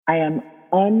I am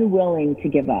unwilling to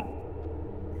give up,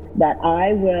 that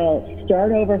I will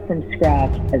start over from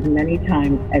scratch as many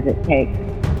times as it takes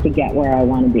to get where I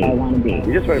want to be.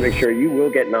 You just want to make sure you will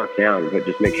get knocked down, but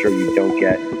just make sure you don't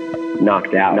get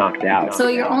knocked out. So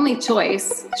your only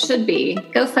choice should be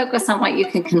go focus on what you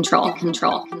can control.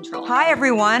 Hi,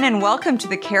 everyone, and welcome to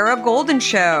the Kara Golden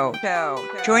Show.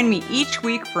 Join me each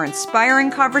week for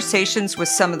inspiring conversations with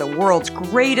some of the world's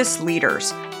greatest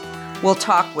leaders. We'll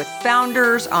talk with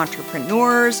founders,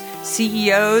 entrepreneurs,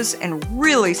 CEOs, and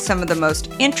really some of the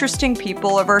most interesting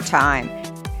people of our time.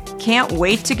 Can't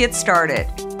wait to get started.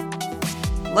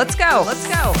 Let's go.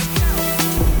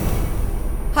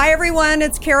 Hi, everyone.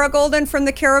 It's Kara Golden from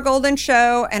The Kara Golden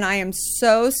Show, and I am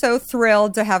so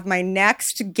thrilled to have my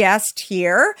next guest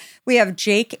here. We have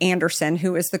Jake Anderson,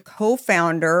 who is the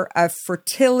co-founder of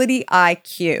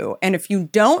FertilityIQ. And if you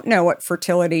don't know what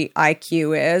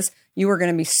FertilityIQ is, you are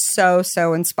going to be so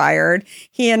inspired.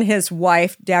 He and his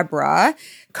wife, Deborah,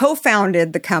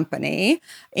 co-founded the company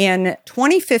in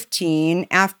 2015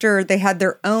 after they had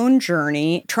their own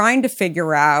journey trying to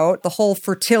figure out the whole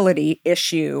fertility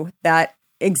issue that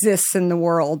exists in the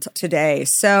world today.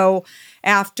 So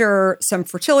after some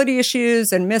fertility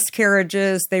issues and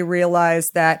miscarriages, they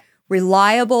realized that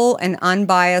reliable and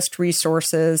unbiased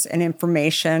resources and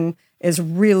information is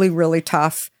really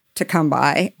tough to come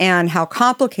by, and how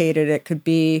complicated it could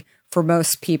be for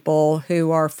most people who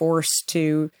are forced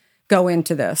to go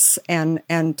into this and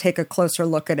take a closer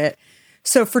look at it.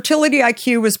 So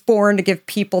FertilityIQ was born to give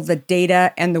people the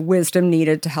data and the wisdom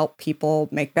needed to help people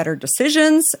make better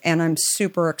decisions. And I'm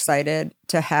super excited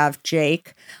to have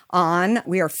Jake on.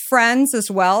 We are friends as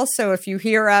well. So if you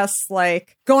hear us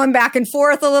like going back and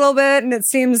forth a little bit and it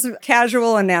seems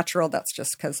casual and natural, that's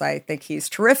just because I think he's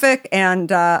terrific.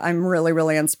 And I'm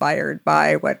really inspired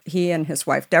by what he and his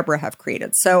wife, Deborah, have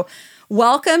created. So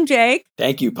welcome, Jake.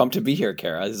 Thank you. Pumped to be here,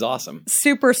 Kara. This is awesome.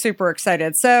 Super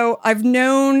excited. So I've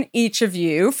known each of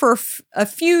you for a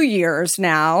few years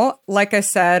now. Like I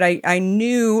said, I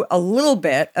knew a little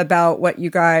bit about what you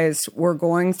guys were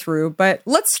going through, but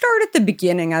let's start at the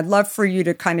beginning. I'd love for you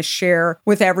to kind of share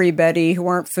with everybody who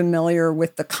aren't familiar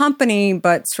with the company,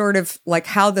 but sort of like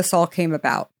how this all came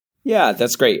about. Yeah,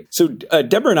 that's great. So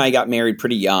Deborah and I got married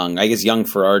pretty young. I guess young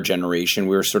for our generation.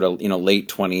 We were sort of, late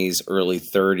 20s, early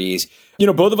 30s.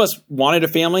 Both of us wanted a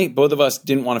family. Both of us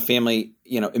didn't want a family,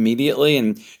 immediately.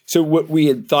 And so what we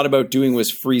had thought about doing was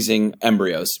freezing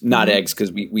embryos, not eggs,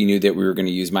 because we knew that we were going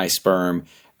to use my sperm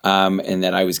and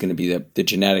that I was going to be the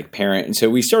genetic parent. And so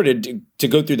we started to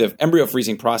go through the embryo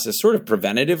freezing process sort of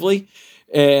preventatively.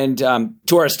 And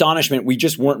to our astonishment, we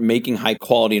just weren't making high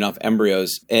quality enough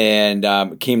embryos, and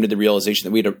came to the realization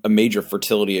that we had a major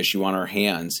fertility issue on our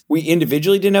hands. We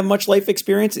individually didn't have much life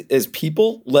experience as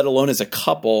people, let alone as a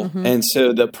couple. And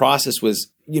so the process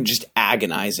was just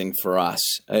agonizing for us.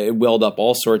 It welled up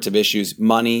all sorts of issues: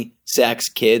 money, sex,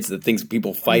 kids, the things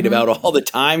people fight about all the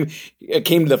time. It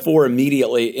came to the fore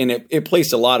immediately, and it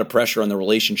placed a lot of pressure on the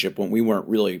relationship when we weren't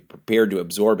really prepared to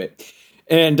absorb it.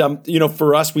 And,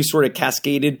 for us, we sort of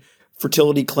cascaded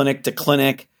fertility clinic to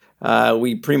clinic.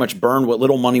 We pretty much burned what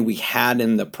little money we had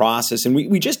in the process. And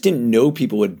we just didn't know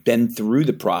people who had been through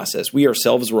the process. We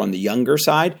ourselves were on the younger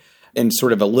side and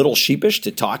sort of a little sheepish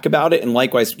to talk about it. And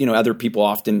likewise, other people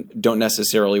often don't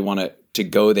necessarily want to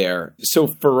go there. So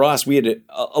for us, we had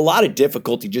a lot of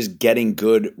difficulty just getting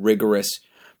good, rigorous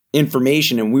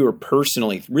information. And we were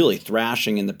personally really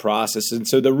thrashing in the process. And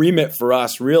so the remit for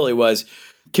us really was,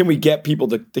 can we get people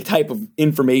the type of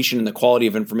information and the quality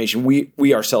of information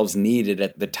we ourselves needed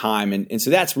at the time? And so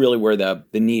that's really where the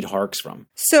need harks from.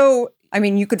 So,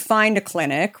 you could find a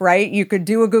clinic, right? You could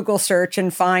do a Google search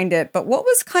and find it. But what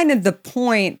was kind of the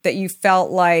point that you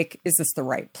felt like, is this the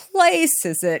right place?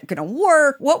 Is it going to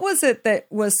work? What was it that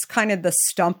was kind of the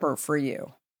stumper for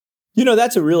you?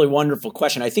 That's a really wonderful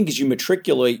question. I think as you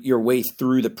matriculate your way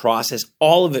through the process,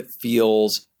 all of it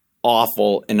feels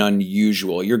awful and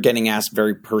unusual. You're getting asked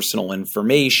very personal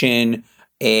information,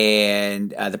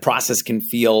 and the process can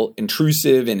feel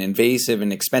intrusive and invasive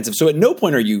and expensive. So at no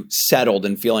point are you settled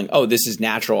and feeling, oh, this is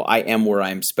natural. I am where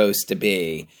I'm supposed to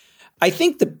be. I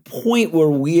think the point where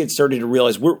we had started to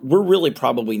realize we're really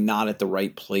probably not at the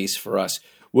right place for us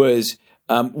was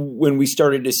when we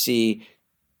started to see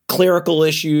clerical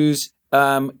issues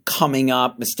coming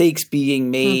up, mistakes being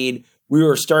made. We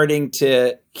were starting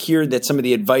to hear that some of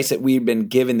the advice that we had been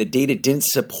given, the data didn't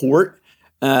support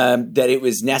that it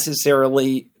was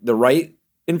necessarily the right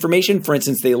information. For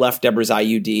instance, they left Deborah's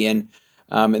IUD in,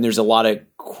 and there's a lot of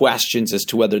questions as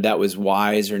to whether that was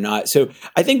wise or not. So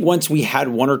I think once we had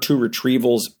one or two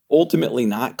retrievals ultimately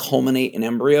not culminate in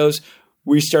embryos,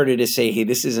 we started to say, hey,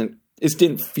 this isn't this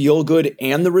didn't feel good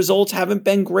and the results haven't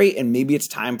been great. And maybe it's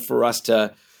time for us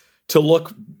to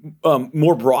look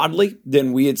more broadly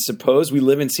than we had supposed. We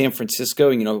live in San Francisco,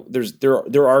 and,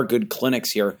 there are good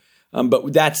clinics here.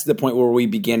 But that's the point where we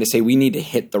began to say we need to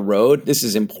hit the road. This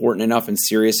is important enough and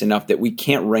serious enough that we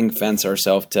can't ring fence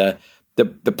ourselves to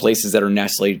the places that are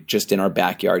necessarily just in our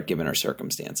backyard, given our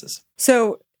circumstances.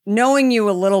 So knowing you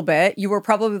a little bit, you were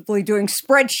probably doing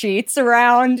spreadsheets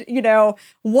around,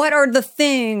 what are the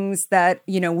things that,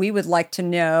 we would like to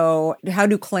know? How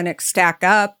do clinics stack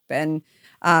up and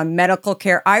medical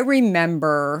care? I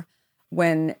remember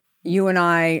when you and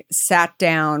I sat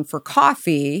down for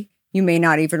coffee. You may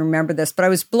not even remember this, but I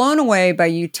was blown away by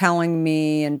you telling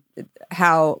me and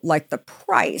how the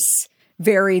price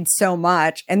varied so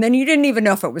much. And then you didn't even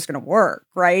know if it was going to work,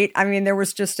 right? I mean, there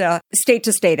was just a state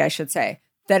to state, I should say,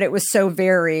 that it was so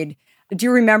varied. Do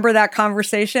you remember that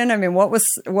conversation? I mean, what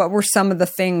were some of the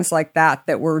things like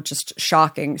that were just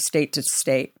shocking state to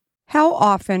state? How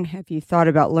often have you thought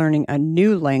about learning a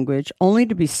new language only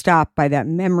to be stopped by that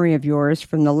memory of yours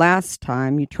from the last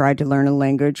time you tried to learn a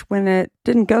language when it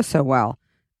didn't go so well?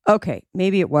 Okay,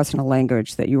 maybe it wasn't a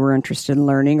language that you were interested in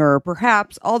learning, or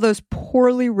perhaps all those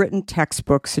poorly written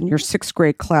textbooks in your 6th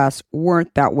grade class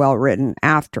weren't that well written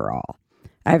after all.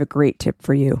 I have a great tip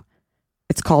for you.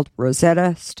 It's called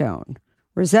Rosetta Stone.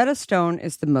 Rosetta Stone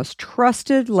is the most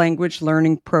trusted language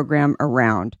learning program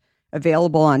around,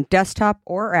 available on desktop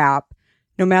or app,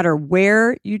 no matter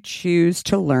where you choose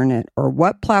to learn it or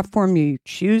what platform you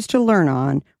choose to learn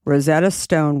on. Rosetta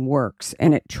Stone works,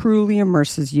 and it truly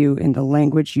immerses you in the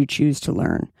language you choose to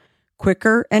learn,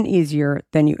 quicker and easier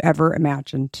than you ever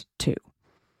imagined to.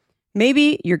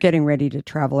 Maybe you're getting ready to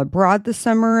travel abroad this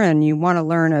summer and you want to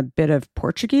learn a bit of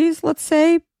Portuguese, let's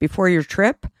say, before your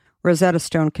trip. Rosetta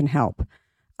Stone can help.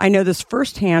 I know this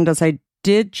firsthand as I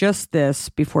did just this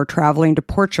before traveling to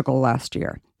Portugal last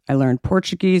year. I learned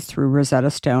Portuguese through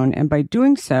Rosetta Stone, and by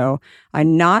doing so, I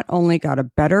not only got a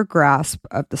better grasp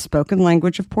of the spoken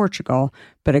language of Portugal,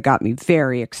 but it got me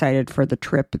very excited for the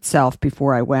trip itself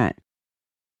before I went.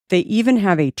 They even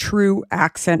have a true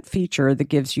accent feature that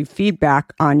gives you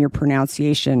feedback on your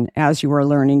pronunciation as you are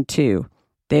learning too.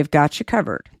 They've got you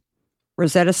covered.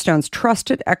 Rosetta Stone's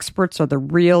trusted experts are the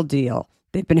real deal.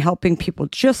 They've been helping people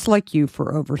just like you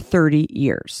for over 30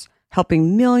 years.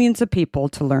 Helping millions of people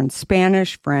to learn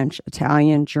Spanish, French,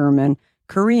 Italian, German,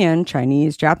 Korean,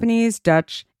 Chinese, Japanese,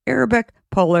 Dutch, Arabic,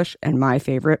 Polish, and my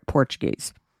favorite,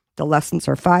 Portuguese. The lessons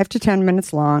are 5 to 10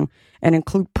 minutes long and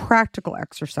include practical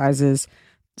exercises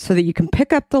so that you can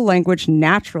pick up the language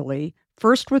naturally,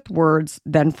 first with words,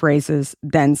 then phrases,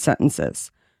 then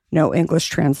sentences. No English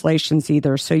translations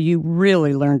either, so you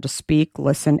really learn to speak,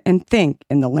 listen, and think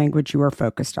in the language you are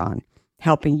focused on,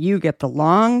 helping you get the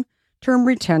long-term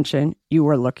retention you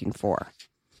are looking for.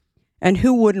 And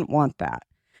who wouldn't want that?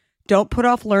 Don't put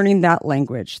off learning that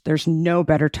language. There's no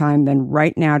better time than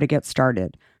right now to get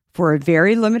started. For a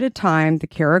very limited time, the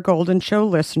Kara Golden Show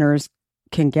listeners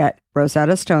can get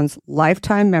Rosetta Stone's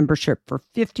lifetime membership for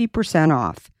 50%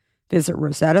 off. Visit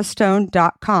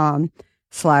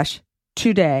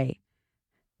rosettastone.com/today.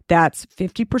 That's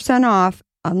 50% off,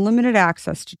 unlimited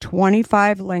access to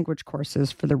 25 language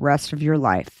courses for the rest of your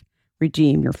life.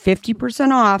 Redeem your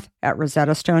 50% off at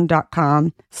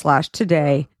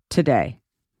rosettastone.com/today today.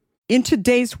 In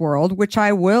today's world, which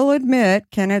I will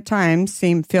admit can at times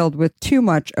seem filled with too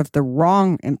much of the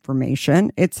wrong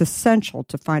information, it's essential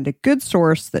to find a good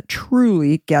source that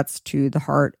truly gets to the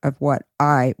heart of what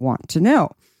I want to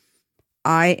know.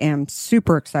 I am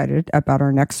super excited about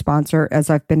our next sponsor, as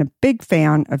I've been a big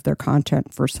fan of their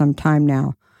content for some time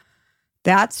now.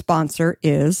 That sponsor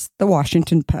is The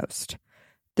Washington Post.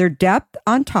 Their depth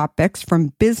on topics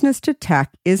from business to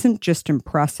tech isn't just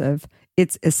impressive,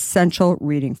 it's essential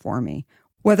reading for me.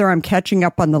 Whether I'm catching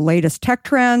up on the latest tech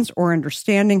trends or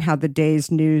understanding how the day's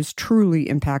news truly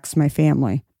impacts my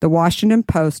family, The Washington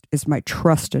Post is my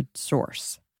trusted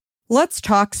source. Let's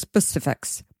talk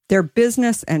specifics. Their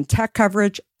business and tech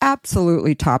coverage,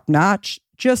 absolutely top-notch.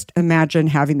 Just imagine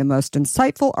having the most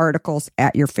insightful articles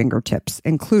at your fingertips,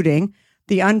 including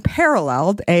the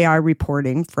unparalleled AI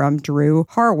reporting from Drew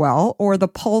Harwell or the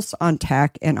pulse on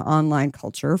tech and online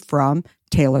culture from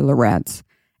Taylor Lorenz.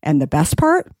 And the best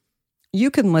part? You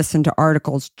can listen to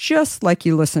articles just like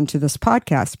you listen to this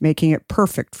podcast, making it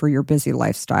perfect for your busy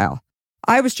lifestyle.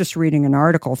 I was just reading an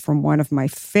article from one of my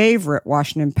favorite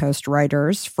Washington Post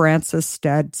writers, Frances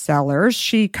Stead Sellers.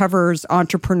 She covers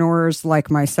entrepreneurs like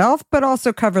myself, but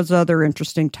also covers other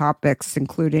interesting topics,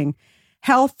 including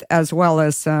health, as well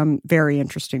as some very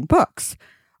interesting books.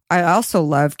 I also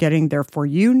love getting their For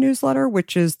You newsletter,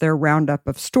 which is their roundup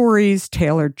of stories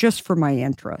tailored just for my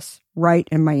interests, right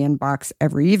in my inbox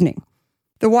every evening.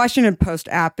 The Washington Post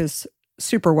app is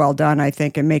super well done, I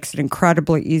think. It makes it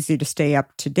incredibly easy to stay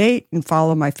up to date and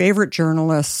follow my favorite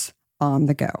journalists on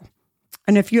the go.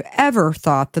 And if you ever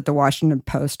thought that the Washington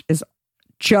Post is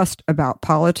just about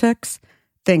politics,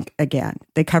 think again.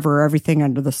 They cover everything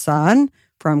under the sun,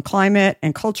 from climate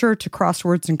and culture to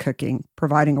crosswords and cooking,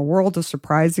 providing a world of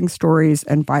surprising stories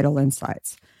and vital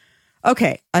insights.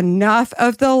 Okay, enough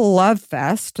of the love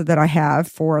fest that I have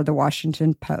for the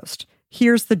Washington Post.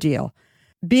 Here's the deal.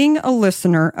 Being a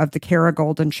listener of the Kara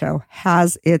Golden Show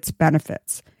has its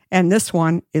benefits, and this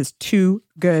one is too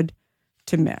good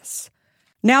to miss.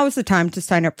 Now is the time to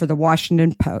sign up for the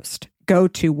Washington Post. Go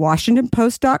to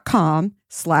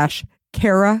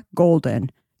washingtonpost.com/Kara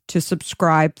Golden to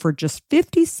subscribe for just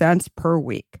 50 cents per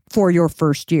week for your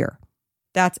first year.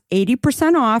 That's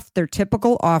 80% off their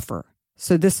typical offer.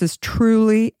 So this is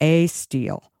truly a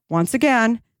steal. Once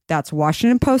again, that's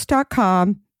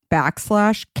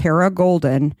washingtonpost.com/Kara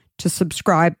Golden to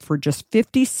subscribe for just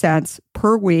 50 cents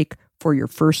per week for your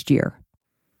first year.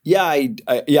 Yeah,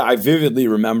 I vividly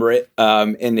remember it.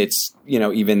 And it's,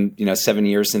 even, 7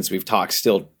 years since we've talked,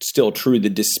 still true. The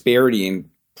disparity in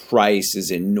price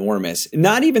is enormous,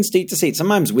 not even state to state,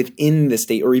 sometimes within the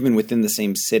state or even within the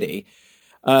same city.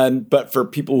 But for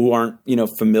people who aren't,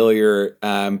 familiar,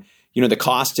 the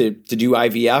cost to do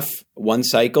IVF, one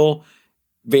cycle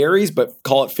varies, but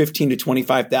call it $15,000 to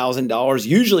 $25,000.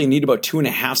 Usually need about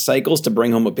 2.5 cycles to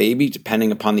bring home a baby,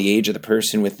 depending upon the age of the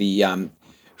person with the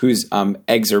whose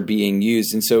eggs are being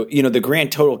used. And so, the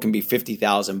grand total can be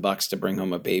 $50,000 to bring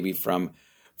home a baby from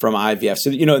IVF.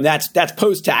 So, that's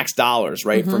post-tax dollars,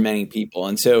 right, for many people.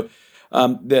 And so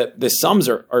the sums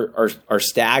are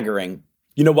staggering.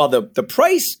 While the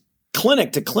price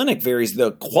clinic to clinic varies,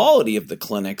 the quality of the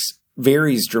clinics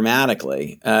varies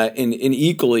dramatically, and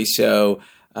equally so.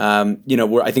 I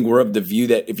think we're of the view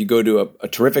that if you go to a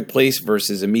terrific place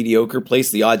versus a mediocre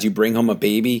place, the odds you bring home a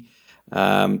baby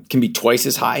can be twice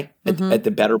as high at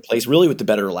the better place, really with the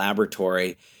better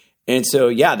laboratory. And so,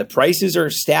 the prices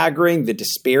are staggering. The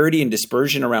disparity and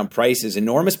dispersion around price is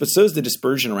enormous, but so is the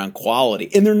dispersion around quality.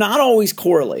 And they're not always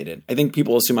correlated. I think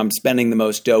people assume I'm spending the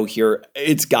most dough here.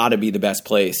 It's got to be the best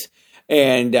place.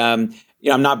 And, I'm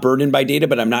not burdened by data,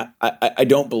 but I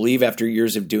don't believe after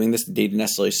years of doing this, the data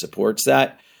necessarily supports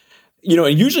that.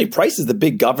 And usually price is the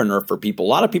big governor for people. A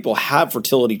lot of people have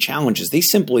fertility challenges. They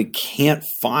simply can't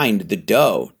find the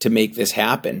dough to make this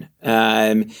happen.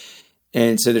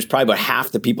 And so there's probably about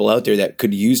half the people out there that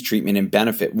could use treatment and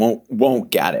benefit won't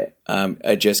get it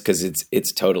just because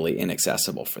it's totally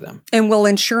inaccessible for them. And will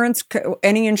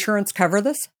any insurance cover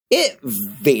this? It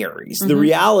varies. The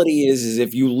reality is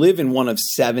if you live in one of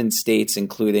 7 states,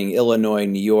 including Illinois,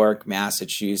 New York,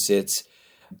 Massachusetts,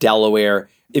 Delaware,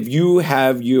 if you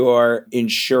have your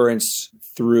insurance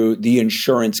through the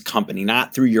insurance company,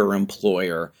 not through your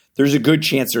employer, there's a good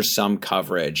chance there's some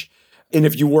coverage. And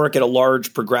if you work at a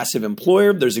large progressive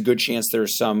employer, there's a good chance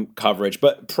there's some coverage.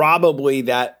 But probably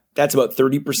that's about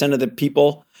 30% of the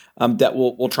people that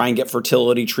will try and get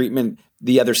fertility treatment.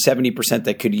 The other 70%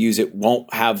 that could use it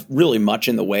won't have really much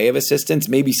in the way of assistance.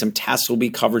 Maybe some tests will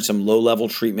be covered, some low-level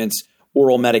treatments,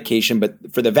 oral medication,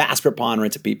 but for the vast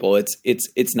preponderance of people,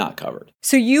 it's not covered.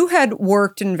 So you had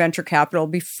worked in venture capital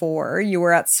before. You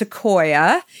were at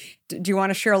Sequoia. Do you want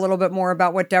to share a little bit more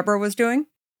about what Deborah was doing?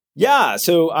 Yeah,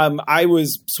 so I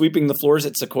was sweeping the floors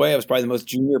at Sequoia. I was probably the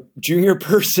most junior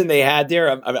person they had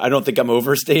there. I don't think I'm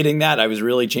overstating that. I was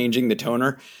really changing the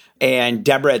toner. And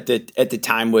Deborah at the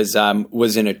time was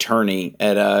an attorney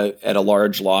at a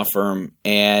large law firm.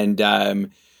 And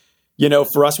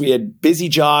for us, we had busy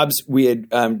jobs. We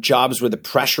had jobs where the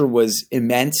pressure was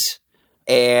immense.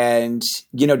 And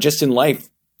just in life,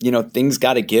 things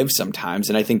got to give sometimes.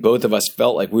 And I think both of us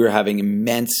felt like we were having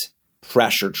immense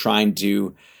pressure trying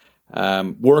to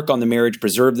work on the marriage,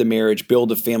 preserve the marriage,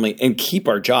 build a family, and keep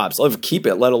our jobs. Keep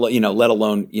it, let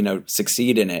alone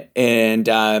succeed in it. And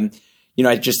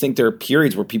I just think there are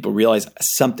periods where people realize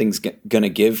something's going to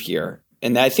give here.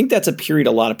 And I think that's a period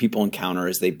a lot of people encounter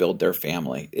as they build their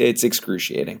family. It's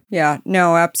excruciating. Yeah,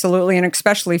 no, absolutely. And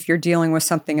especially if you're dealing with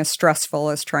something as stressful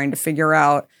as trying to figure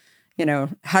out,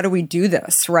 how do we do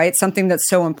this, right? Something that's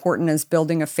so important as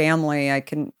building a family, I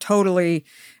can totally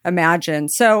imagine.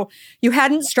 So you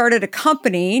hadn't started a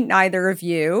company, neither of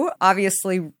you,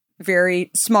 obviously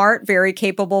very smart, very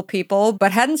capable people,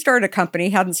 but hadn't started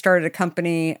a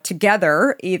company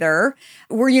together either.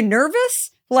 Were you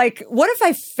nervous? Like, what if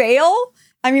I fail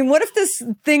I mean, what if this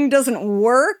thing doesn't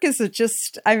work? Is it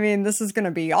just, I mean, this is going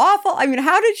to be awful. I mean,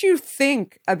 how did you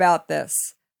think about this?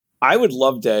 I would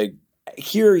love to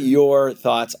hear your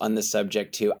thoughts on the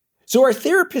subject too. So our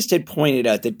therapist had pointed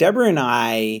out that Deborah and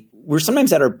I, we're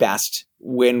sometimes at our best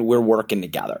when we're working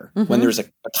together, when there's a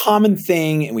common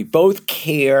thing and we both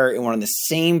care and we're on the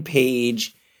same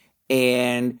page.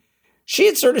 And she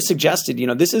had sort of suggested,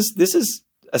 this is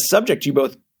a subject you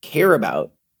both care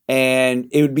about, and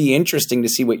it would be interesting to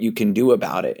see what you can do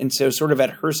about it. And so sort of at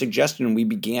her suggestion, we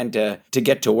began to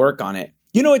get to work on it.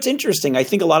 It's interesting. I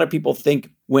think a lot of people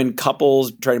think when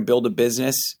couples try to build a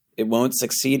business, it won't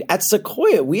succeed. At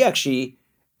Sequoia, we actually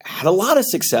had a lot of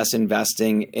success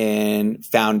investing in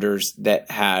founders that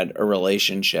had a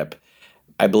relationship.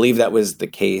 I believe that was the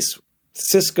case with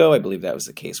Cisco. I believe that was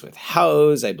the case with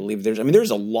House. I believe there's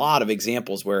a lot of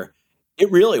examples where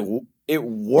it worked. It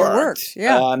worked.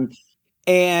 Yeah.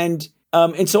 And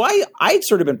so I'd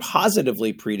sort of been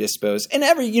positively predisposed. And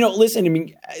listen, I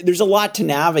mean, there's a lot to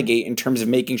navigate in terms of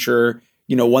making sure,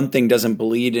 one thing doesn't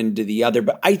bleed into the other.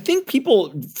 But I think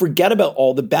people forget about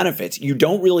all the benefits. You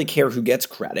don't really care who gets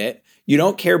credit. You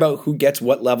don't care about who gets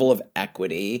what level of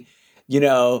equity.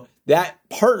 That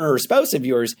partner or spouse of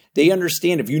yours, they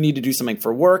understand if you need to do something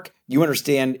for work. You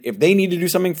understand if they need to do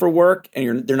something for work,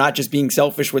 and they're not just being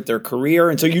selfish with their career.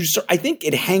 And so I think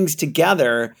it hangs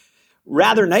together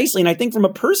rather nicely. And I think from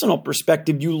a personal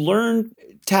perspective, you learn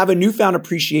to have a newfound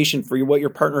appreciation for what your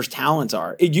partner's talents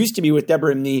are. It used to be with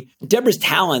Deborah and me, Deborah's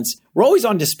talents were always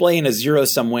on display in a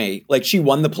zero-sum way. Like, she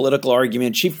won the political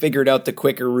argument. She figured out the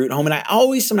quicker route home. And I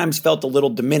always sometimes felt a little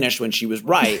diminished when she was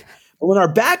right. But when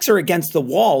our backs are against the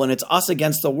wall and it's us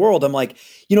against the world, I'm like,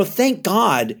 thank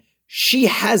God she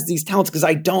has these talents because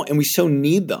I don't, and we so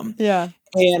need them. Yeah.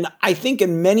 And I think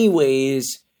in many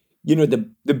ways,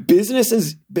 the business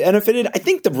has benefited. I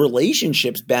think the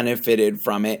relationships benefited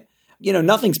from it.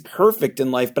 Nothing's perfect in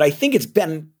life, but I think it's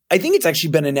actually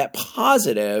been a net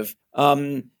positive.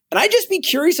 And I'd just be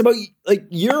curious about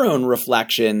your own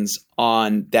reflections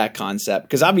on that concept.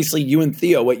 Because obviously you and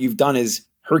Theo, what you've done is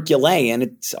Herculean.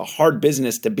 It's a hard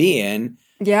business to be in.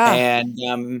 Yeah.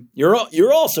 And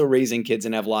you're also raising kids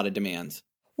and have a lot of demands.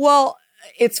 Well,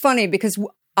 it's funny because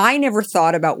I never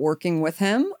thought about working with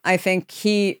him. I think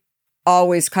he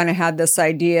always kind of had this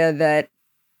idea that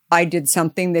I did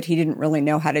something that he didn't really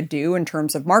know how to do in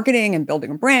terms of marketing and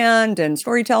building a brand and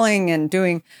storytelling and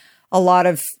doing a lot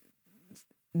of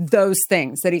those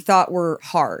things that he thought were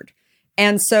hard.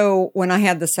 And so when I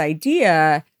had this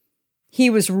idea, he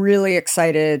was really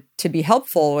excited to be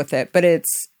helpful with it. But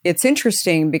it's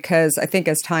interesting because I think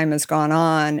as time has gone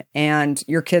on and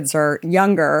your kids are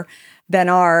younger than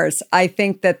ours, I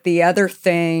think that the other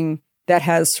thing that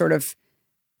has sort of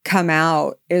come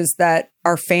out is that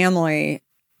our family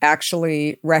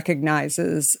actually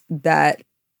recognizes that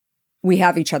we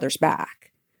have each other's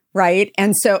back, right?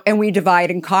 And we divide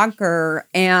and conquer.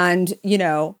 And,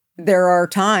 there are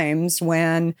times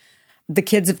when the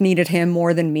kids have needed him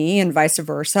more than me and vice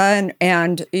versa.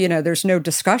 And there's no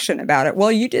discussion about it.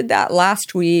 Well, you did that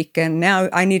last week and now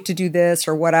I need to do this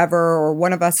or whatever, or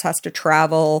one of us has to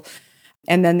travel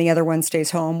and then the other one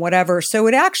stays home, whatever. So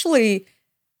it actually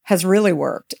has really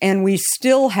worked. And we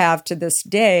still have to this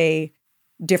day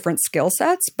different skill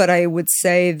sets, but I would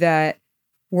say that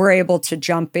we're able to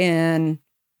jump in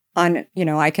on,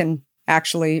 I can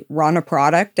actually run a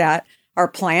product at our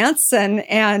plants and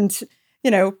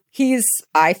he's,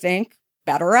 I think,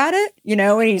 better at it,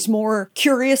 and he's more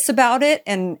curious about it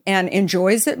and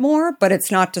enjoys it more, but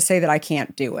it's not to say that I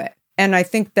can't do it. And I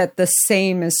think that the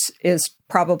same is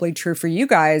probably true for you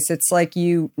guys. It's like,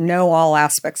 all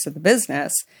aspects of the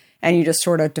business and you just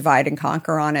sort of divide and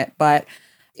conquer on it. But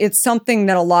it's something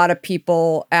that a lot of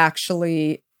people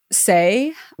actually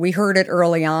say. We heard it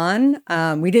early on.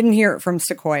 We didn't hear it from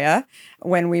Sequoia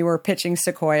when we were pitching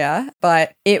Sequoia,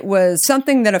 but it was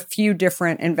something that a few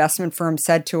different investment firms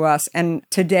said to us. And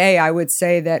today I would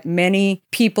say that many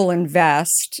people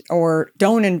invest or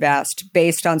don't invest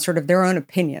based on sort of their own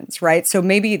opinions, right? So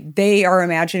maybe they are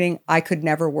imagining I could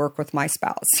never work with my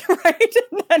spouse, right?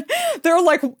 And then they're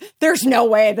like, there's no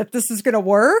way that this is going to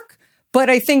work. But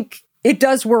I think it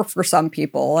does work for some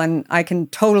people, and I can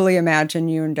totally imagine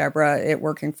you and Deborah, it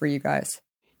working for you guys.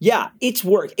 Yeah, it's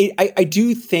worked. I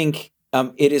do think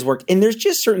it has worked. And there's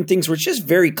just certain things where it's just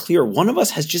very clear. One of us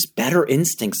has just better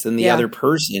instincts than the other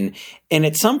person. And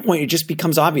at some point, it just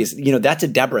becomes obvious, that's a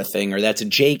Deborah thing or that's a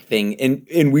Jake thing.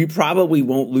 And we probably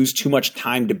won't lose too much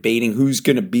time debating who's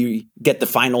going to get the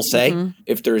final say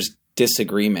if there's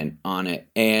disagreement on it.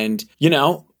 And,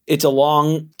 it's a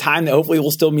long time that hopefully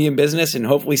we'll still be in business and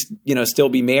hopefully, still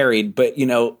be married. But,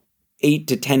 8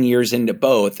 to 10 years into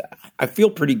both, I feel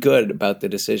pretty good about the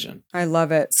decision. I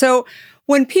love it. So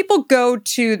when people go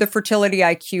to the Fertility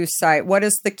IQ site, what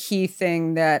is the key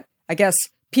thing that I guess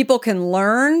people can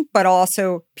learn, but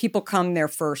also people come there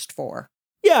first for?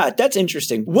 Yeah, that's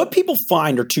interesting. What people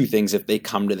find are two things if they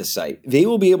come to the site. They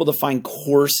will be able to find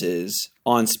courses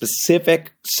on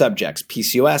specific subjects,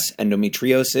 PCOS,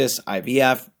 endometriosis,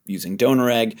 IVF, using donor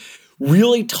egg,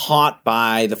 really taught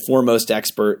by the foremost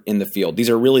expert in the field. These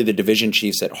are really the division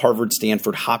chiefs at Harvard,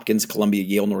 Stanford, Hopkins, Columbia,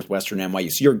 Yale, Northwestern, NYU.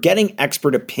 So you're getting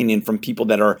expert opinion from people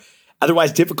that are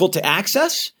otherwise difficult to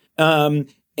access.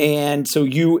 And so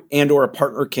you and or a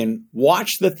partner can watch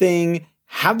the thing,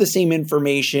 have the same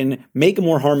information, make a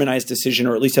more harmonized decision,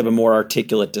 or at least have a more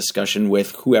articulate discussion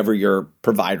with whoever your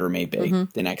provider may be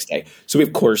the next day. So we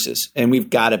have courses, and we've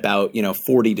got about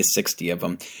 40 to 60 of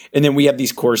them. And then we have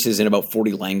these courses in about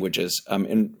 40 languages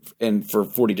and for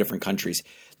 40 different countries.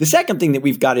 The second thing that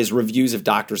we've got is reviews of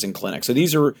doctors and clinics. So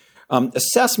these are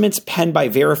assessments penned by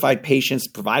verified patients,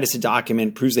 provide us a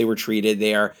document, proves they were treated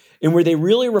there, and where they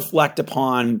really reflect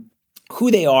upon who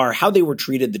they are, how they were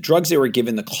treated, the drugs they were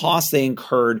given, the costs they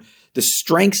incurred, the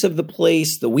strengths of the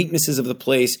place, the weaknesses of the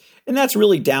place. And that's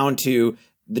really down to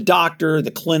the doctor,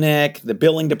 the clinic, the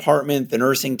billing department, the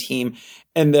nursing team.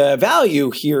 And the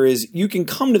value here is you can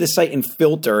come to the site and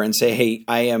filter and say, hey,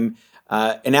 I am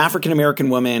an African-American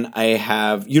woman. I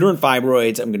have uterine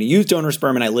fibroids. I'm going to use donor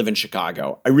sperm and I live in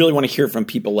Chicago. I really want to hear from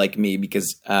people like me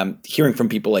because hearing from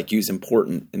people like you is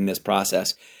important in this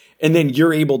process. And then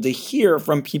you're able to hear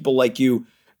from people like you,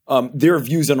 their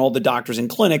views on all the doctors and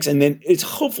clinics. And then it's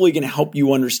hopefully going to help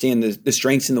you understand the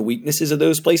strengths and the weaknesses of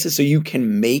those places so you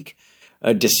can make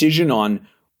a decision on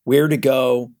where to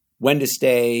go, when to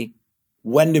stay,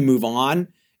 when to move on.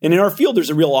 And in our field, there's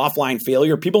a real offline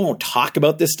failure. People don't talk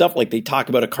about this stuff like they talk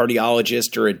about a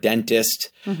cardiologist or a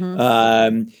dentist.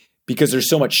 Because there's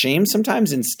so much shame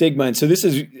sometimes and stigma. And so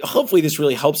hopefully this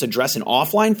really helps address an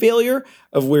offline failure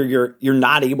of where you're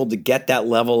not able to get that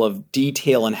level of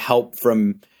detail and help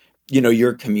from,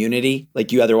 your community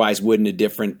like you otherwise would in a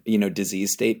different,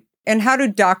 disease state. And how do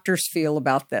doctors feel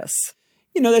about this?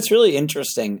 That's really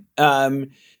interesting.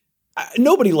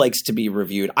 Nobody likes to be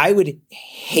reviewed. I would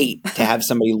hate to have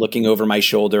somebody looking over my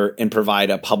shoulder and provide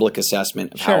a public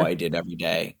assessment of how I did every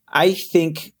day. I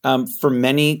think for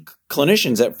many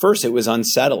clinicians at first, it was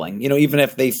unsettling. Even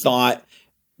if they thought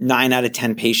 9 out of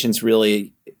 10 patients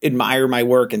really admire my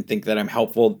work and think that I'm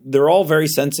helpful, they're all very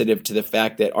sensitive to the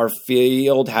fact that our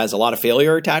field has a lot of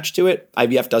failure attached to it.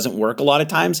 IVF doesn't work a lot of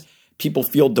times. People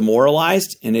feel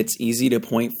demoralized and it's easy to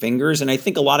point fingers. And I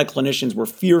think a lot of clinicians were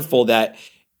fearful that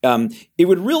it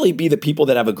would really be the people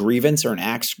that have a grievance or an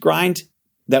axe grind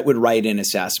that would write an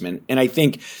assessment. And I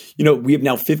think, we have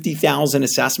now 50,000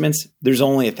 assessments. There's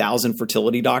only 1,000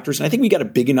 fertility doctors. And I think we got a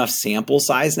big enough sample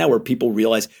size now where people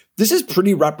realize this is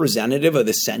pretty representative of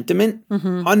the sentiment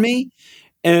on me.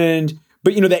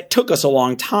 But that took us a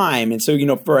long time. And so,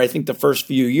 for I think the first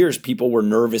few years, people were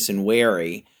nervous and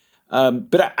wary.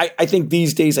 But I think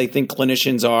these days, I think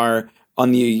clinicians are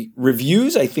on the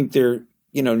reviews. I think they're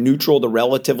neutral to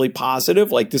relatively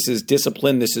positive, like this is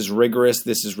discipline, this is rigorous,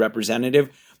 this is representative.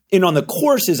 And on the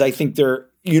courses, I think they're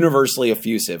universally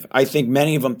effusive. I think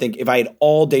many of them think if I had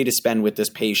all day to spend with this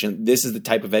patient, this is the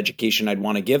type of education I'd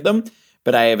want to give them.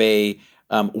 But I have a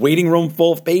waiting room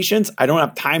full of patients. I don't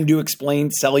have time to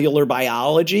explain cellular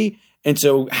biology. And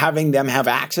so having them have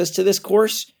access to this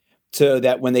course so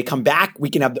that when they come back, we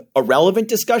can have a relevant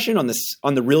discussion on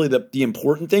the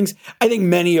important things. I think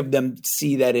many of them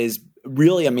see that as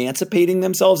really emancipating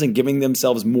themselves and giving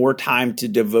themselves more time to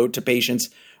devote to patients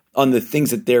on the things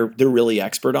that they're really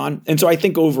expert on. And so I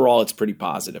think overall it's pretty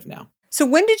positive now. So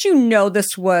when did you know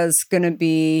this was going to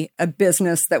be a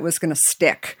business that was going to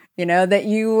stick? That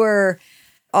you were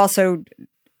also,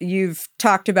 you've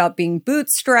talked about being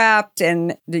bootstrapped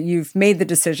and that you've made the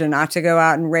decision not to go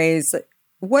out and raise.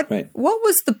 What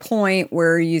was the point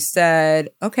where you said,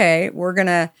 okay,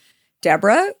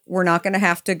 Deborah, we're not going to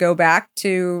have to go back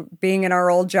to being in our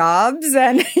old jobs.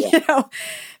 And,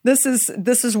 this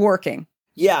is working.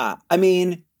 Yeah. I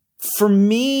mean, for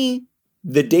me,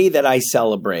 the day that I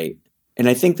celebrate, and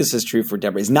I think this is true for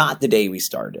Deborah, is not the day we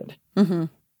started.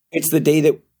 It's the day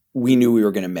that we knew we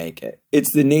were going to make it.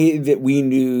 It's the day that we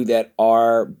knew that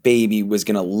our baby was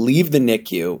going to leave the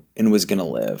NICU and was going to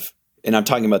live. And I'm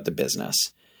talking about the business.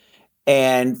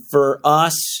 And for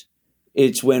us,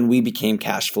 it's when we became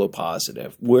cash flow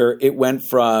positive, where it went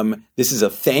from this is a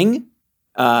thing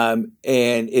and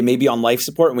it may be on life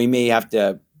support and we may have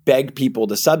to beg people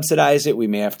to subsidize it. We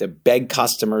may have to beg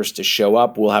customers to show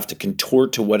up. We'll have to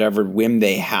contort to whatever whim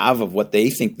they have of what they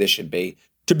think this should be,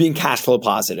 to being cash flow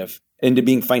positive. into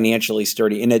being financially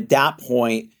sturdy. And at that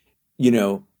point,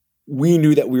 we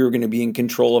knew that we were going to be in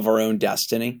control of our own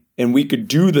destiny and we could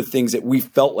do the things that we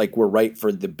felt like were right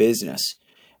for the business.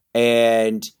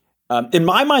 And in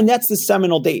my mind, that's the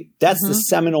seminal date. That's the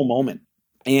seminal moment.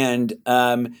 And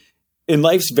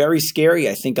life's very scary,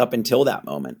 I think, up until that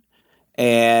moment.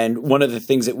 And one of the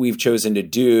things that we've chosen to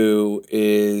do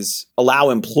is allow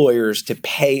employers to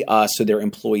pay us so their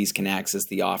employees can access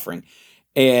the offering.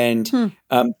 And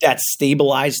that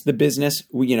stabilized the business.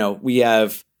 We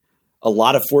have a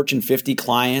lot of Fortune 50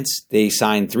 clients. They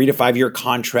sign 3 to 5 year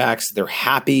contracts. They're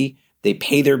happy. They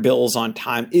pay their bills on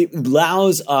time. It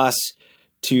allows us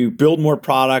to build more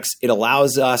products. It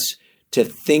allows us to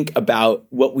think about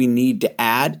what we need to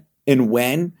add and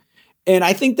when. And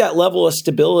I think that level of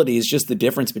stability is just the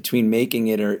difference between making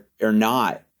it or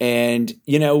not. And,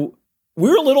 we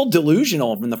were a little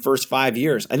delusional in the first 5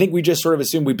 years. I think we just sort of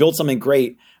assumed we built something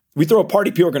great. We throw a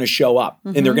party, people are going to show up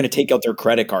and they're going to take out their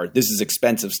credit card. This is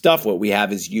expensive stuff. What we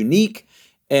have is unique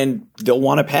and they'll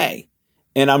want to pay.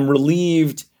 And I'm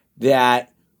relieved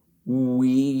that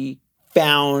we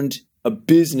found a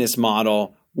business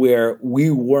model where we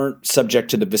weren't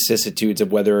subject to the vicissitudes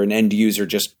of whether an end user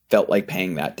just felt like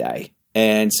paying that day.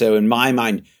 And so in my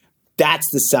mind, that's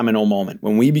the seminal moment.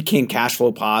 When we became cash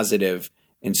flow positive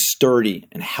and sturdy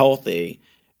and healthy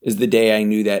is the day I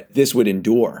knew that this would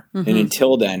endure. And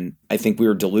until then, I think we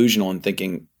were delusional in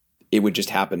thinking it would just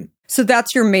happen. So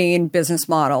that's your main business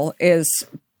model, is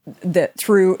that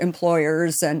through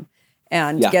employers and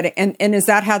getting, and is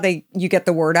that how you get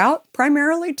the word out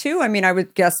primarily too? I mean, I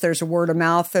would guess there's a word of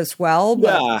mouth as well.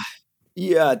 But.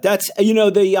 Yeah. That's,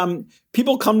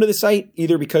 people come to the site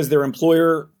either because their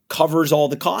employer covers all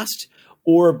the cost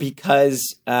or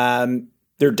because,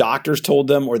 their doctors told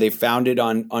them or they found it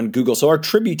on Google. So our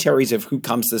tributaries of who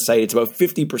comes to the site, it's about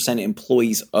 50%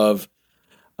 employees of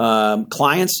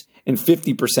clients and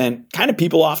 50% kind of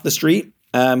people off the street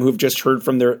who've just heard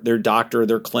from their doctor or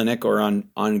their clinic or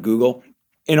on Google.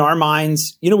 In our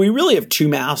minds, we really have two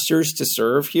masters to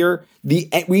serve here. The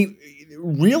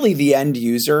end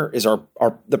user is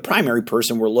the primary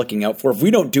person we're looking out for. If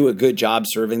we don't do a good job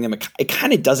serving them, it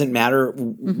kind of doesn't matter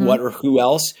what or who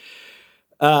else.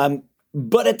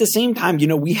 But at the same time,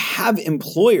 we have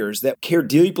employers that care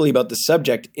deeply about the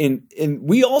subject, and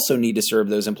we also need to serve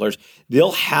those employers.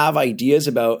 They'll have ideas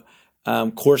about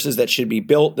courses that should be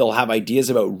built. They'll have ideas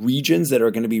about regions that are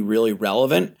going to be really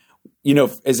relevant.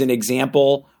 As an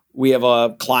example, we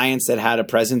have clients that had a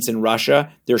presence in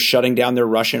Russia. They're shutting down their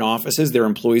Russian offices. Their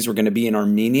employees were going to be in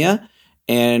Armenia.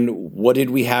 And what did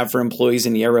we have for employees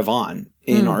in Yerevan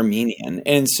in Armenian?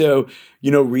 And so,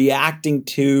 reacting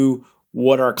to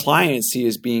what our clients see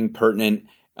as being pertinent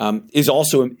is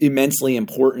also immensely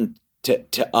important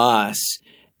to us.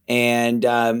 And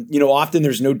often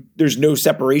there's no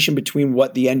separation between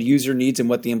what the end user needs and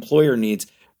what the employer needs,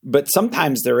 but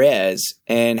sometimes there is.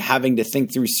 And having to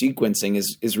think through sequencing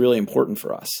is really important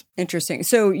for us. Interesting.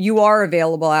 So you are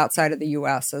available outside of the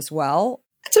U.S. as well?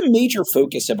 That's a major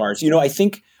focus of ours. I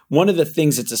think one of the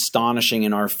things that's astonishing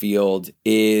in our field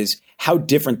is how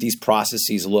different these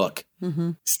processes look.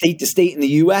 State to state in the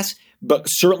U.S., but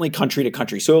certainly country to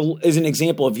country. So as an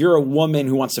example, if you're a woman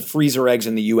who wants to freeze her eggs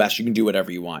in the U.S., you can do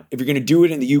whatever you want. If you're going to do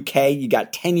it in the U.K., you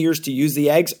got 10 years to use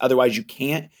the eggs. Otherwise, you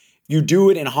can't. If you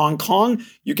do it in Hong Kong,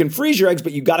 you can freeze your eggs,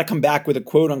 but you got to come back with a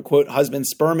quote unquote husband's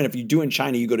sperm. And if you do in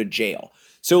China, you go to jail.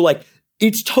 So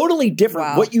it's totally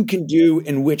different what you can do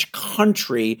in which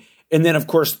country. And then, of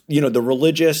course, the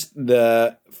religious,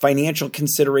 the financial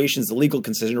considerations, the legal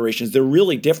considerations, they're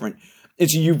really different. And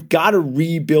so you've got to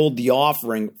rebuild the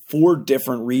offering for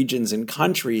different regions and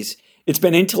countries. It's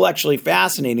been intellectually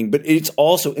fascinating, but it's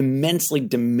also immensely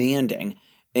demanding.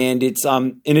 And it's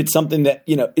something that,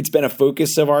 it's been a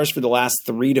focus of ours for the last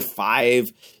 3 to 5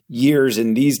 years.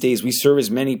 And these days we serve as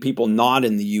many people not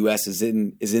in the U.S. as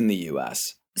in the U.S.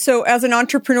 So as an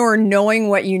entrepreneur, knowing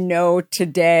what you know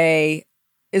today,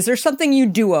 is there something you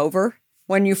do over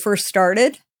when you first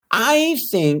started? I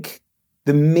think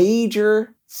the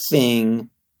major thing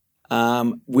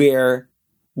where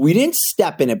we didn't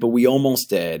step in it, but we almost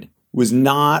did, was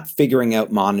not figuring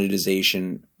out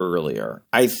monetization earlier.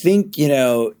 I think,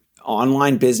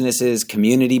 online businesses,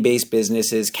 community-based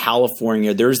businesses,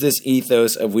 California, there's this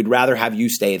ethos of we'd rather have you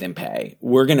stay than pay.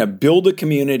 We're going to build a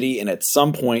community, and at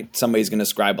some point, somebody's going to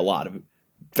ascribe a lot of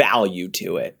value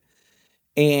to it.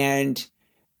 And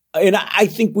I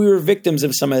think we were victims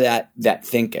of some of that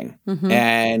thinking.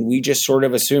 And we just sort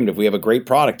of assumed if we have a great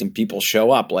product and people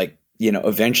show up,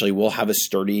 eventually we'll have a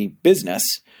sturdy business.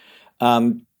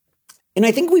 And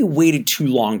I think we waited too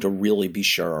long to really be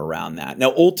sure around that.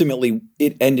 Now, ultimately,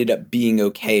 it ended up being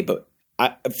okay. But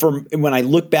when I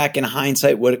look back in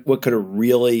hindsight, what could have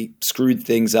really screwed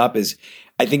things up is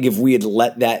I think if we had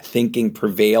let that thinking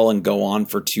prevail and go on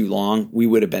for too long, we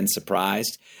would have been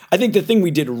surprised. I think the thing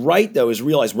we did right, though, is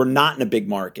realize we're not in a big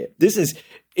market.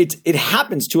 It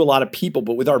happens to a lot of people,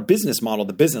 but with our business model,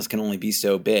 the business can only be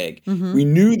so big. Mm-hmm. We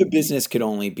knew the business could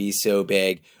only be so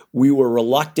big. We were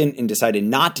reluctant and decided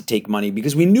not to take money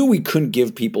because we knew we couldn't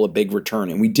give people a big return,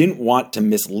 and we didn't want to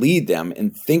mislead them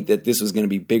and think that this was going to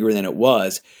be bigger than it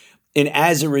was. And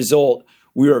as a result,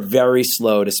 we were very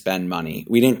slow to spend money.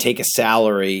 We didn't take a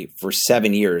salary for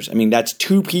 7 years. I mean, that's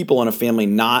 2 people in a family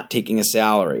not taking a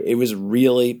salary. It was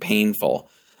really painful.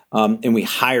 And we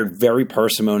hired very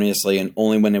parsimoniously and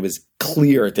only when it was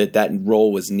clear that that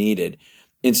role was needed.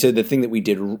 And so the thing that we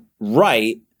did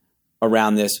right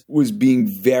around this was being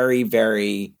very,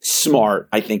 very smart,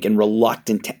 I think, and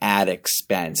reluctant to add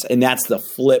expense. And that's the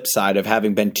flip side of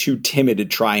having been too timid to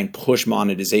try and push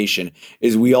monetization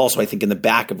is we also, I think, in the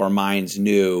back of our minds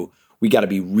knew we got to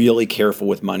be really careful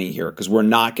with money here because we're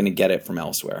not going to get it from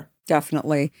elsewhere.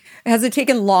 Definitely. Has it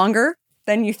taken longer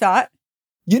than you thought?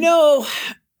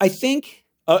 I think,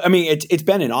 it's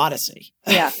been an odyssey.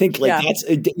 Yeah. I think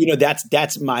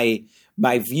that's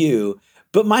my view,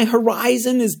 but my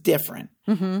horizon is different.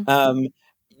 Mm-hmm.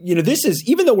 This is,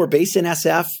 even though we're based in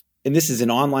SF and this is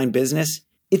an online business,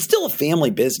 it's still a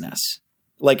family business,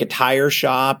 like a tire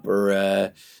shop or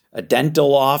a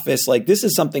dental office. Like this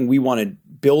is something we want to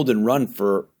build and run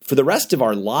for the rest of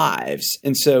our lives.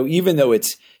 And so even though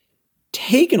it's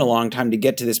taken a long time to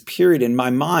get to this period, in my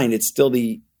mind, it's still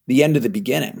the end of the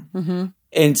beginning. Mm-hmm.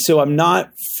 And so I'm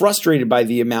not frustrated by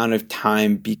the amount of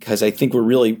time because I think we're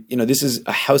really, this is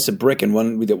a house of brick and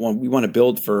one that we want to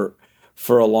build for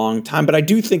a long time. But I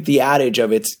do think the adage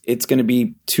of it's going to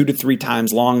be 2 to 3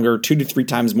 times longer, 2 to 3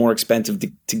 times more expensive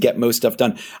to get most stuff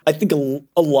done. I think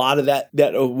a lot of that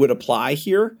would apply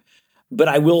here. But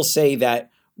I will say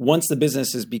that once the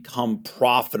business has become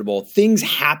profitable, things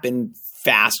happen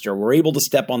faster. We're able to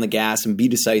step on the gas and be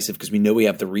decisive because we know we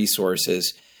have the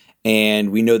resources. And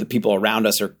we know the people around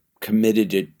us are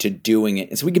committed to doing it.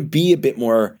 And so we can be a bit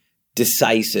more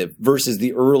decisive versus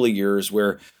the early years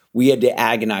where we had to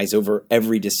agonize over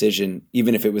every decision,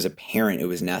 even if it was apparent it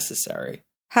was necessary.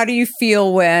 How do you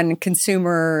feel when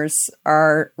consumers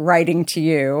are writing to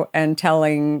you and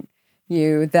telling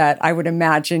you that I would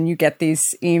imagine you get these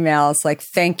emails like,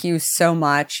 thank you so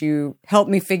much. You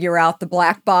helped me figure out the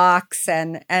black box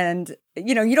and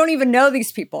you don't even know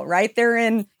these people, right? They're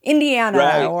in Indiana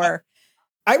right. or.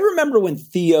 I remember when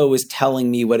Theo was telling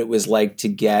me what it was like to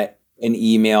get an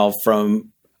email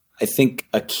from, I think,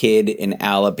 a kid in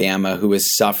Alabama who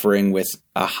was suffering with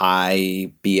a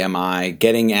high BMI,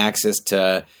 getting access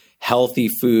to healthy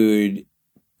food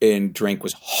and drink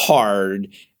was hard,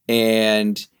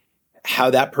 and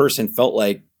how that person felt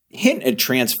like hint had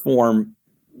transformed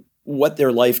what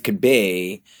their life could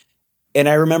be. And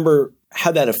I remember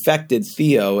how that affected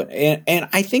Theo. And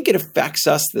I think it affects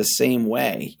us the same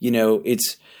way.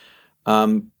 It's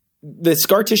the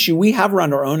scar tissue we have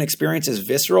around our own experience is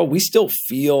visceral. We still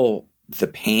feel the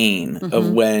pain mm-hmm. of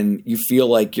when you feel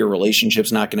like your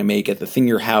relationship's not going to make it, the thing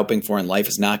you're hoping for in life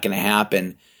is not going to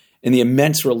happen, and the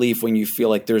immense relief when you feel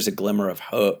like there's a glimmer of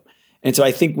hope. And so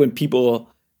I think when people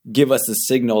give us the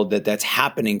signal that that's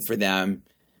happening for them,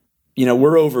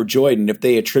 we're overjoyed. And if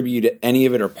they attribute any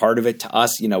of it or part of it to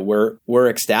us, we're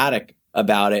ecstatic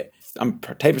about it. I'm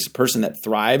the type of person that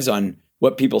thrives on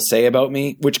what people say about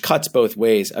me, which cuts both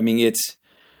ways. I mean, it's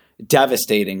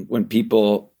devastating when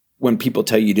people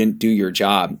tell you didn't do your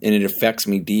job, and it affects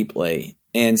me deeply.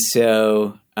 And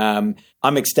so I'm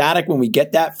ecstatic when we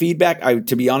get that feedback. I,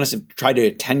 to be honest, have tried to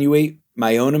attenuate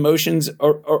my own emotions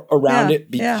around it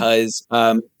because,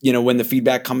 when the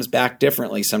feedback comes back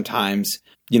differently, sometimes,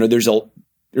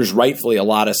 there's rightfully a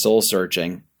lot of soul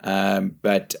searching,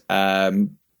 but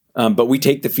we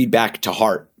take the feedback to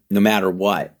heart no matter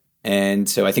what. And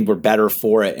so I think we're better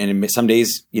for it. And some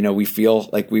days, we feel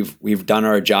like we've done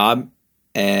our job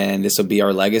and this will be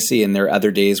our legacy. And there are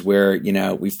other days where,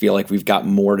 we feel like we've got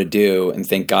more to do, and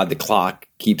thank God the clock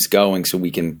keeps going so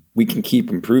we can keep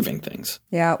improving things.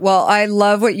 Yeah. Well, I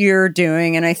love what you're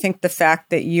doing. And I think the fact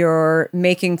that you're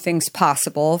making things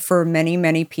possible for many,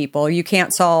 many people, you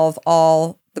can't solve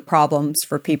all the problems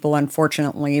for people,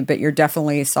 unfortunately, but you're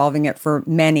definitely solving it for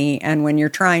many. And when you're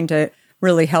trying to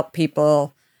really help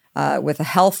people with a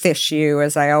health issue,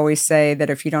 as I always say, that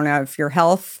if you don't have your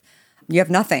health, you have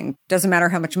nothing. Doesn't matter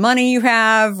how much money you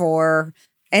have or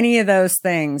any of those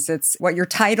things. It's what your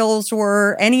titles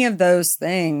were, any of those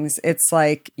things. It's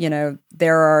like,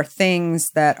 there are things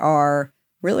that are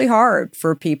really hard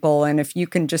for people. And if you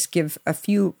can just give a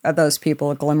few of those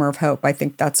people a glimmer of hope, I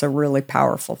think that's a really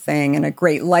powerful thing and a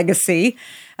great legacy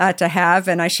to have.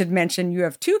 And I should mention you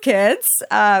have 2 kids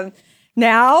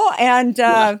now,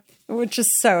 and which is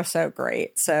so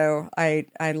great. So I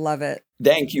love it.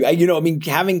 Thank you.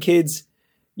 Having kids,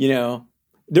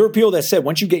 there were people that said,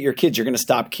 once you get your kids, you're going to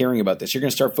stop caring about this. You're going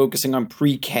to start focusing on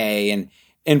pre-K.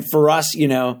 And for us,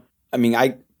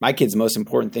 my kid's the most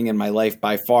important thing in my life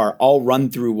by far. I'll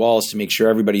run through walls to make sure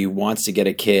everybody who wants to get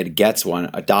a kid gets one.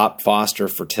 Adopt, foster,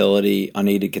 fertility,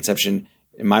 unaided conception.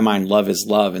 In my mind, love is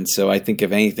love. And so I think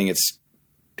if anything, it's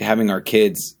having our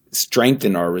kids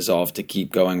strengthen our resolve to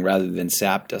keep going rather than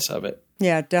sapped us of it.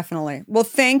 Yeah, definitely. Well,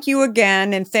 thank you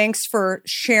again. And thanks for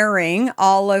sharing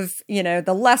all of,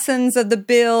 the lessons of the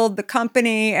build, the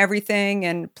company, everything.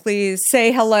 And please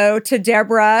say hello to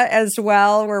Deborah as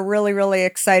well. We're really, really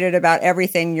excited about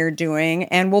everything you're doing.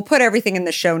 And we'll put everything in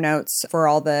the show notes for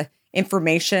all the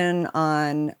information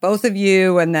on both of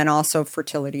you and then also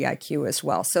FertilityIQ as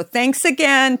well. So thanks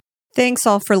again. Thanks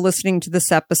all for listening to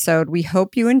this episode. We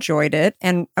hope you enjoyed it.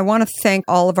 And I want to thank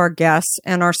all of our guests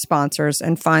and our sponsors.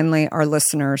 And finally, our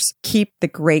listeners. Keep the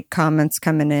great comments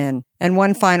coming in. And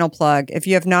one final plug. If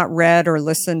you have not read or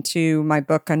listened to my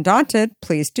book, Undaunted,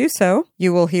 please do so.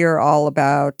 You will hear all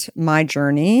about my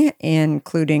journey,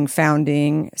 including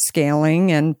founding,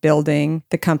 scaling, and building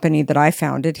the company that I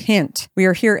founded, Hint. We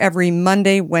are here every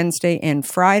Monday, Wednesday, and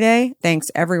Friday. Thanks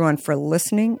everyone for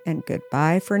listening, and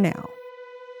goodbye for now.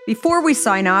 Before we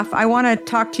sign off, I want to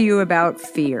talk to you about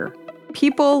fear.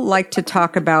 People like to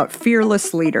talk about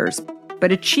fearless leaders,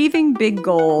 but achieving big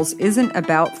goals isn't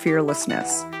about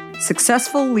fearlessness.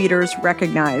 Successful leaders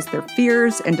recognize their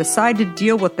fears and decide to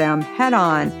deal with them head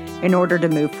on in order to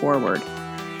move forward.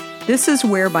 This is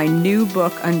where my new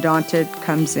book, Undaunted,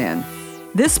 comes in.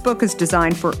 This book is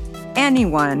designed for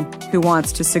anyone who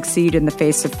wants to succeed in the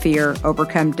face of fear,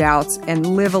 overcome doubts,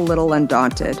 and live a little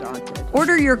undaunted.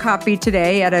 Order your copy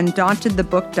today at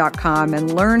undauntedthebook.com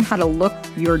and learn how to look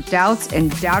your doubts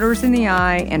and doubters in the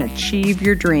eye and achieve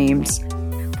your dreams.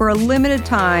 For a limited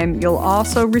time, you'll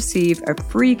also receive a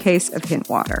free case of Hint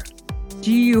water.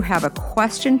 Do you have a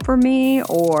question for me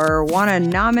or want to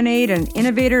nominate an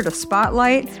innovator to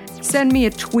spotlight? Send me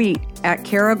a tweet at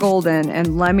Kara Golden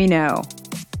and let me know.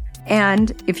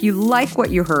 And if you like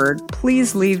what you heard,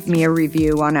 please leave me a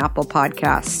review on Apple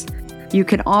Podcasts. You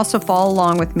can also follow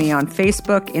along with me on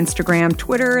Facebook, Instagram,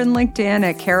 Twitter, and LinkedIn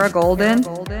at Kara Golden.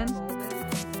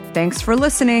 Thanks for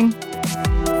listening.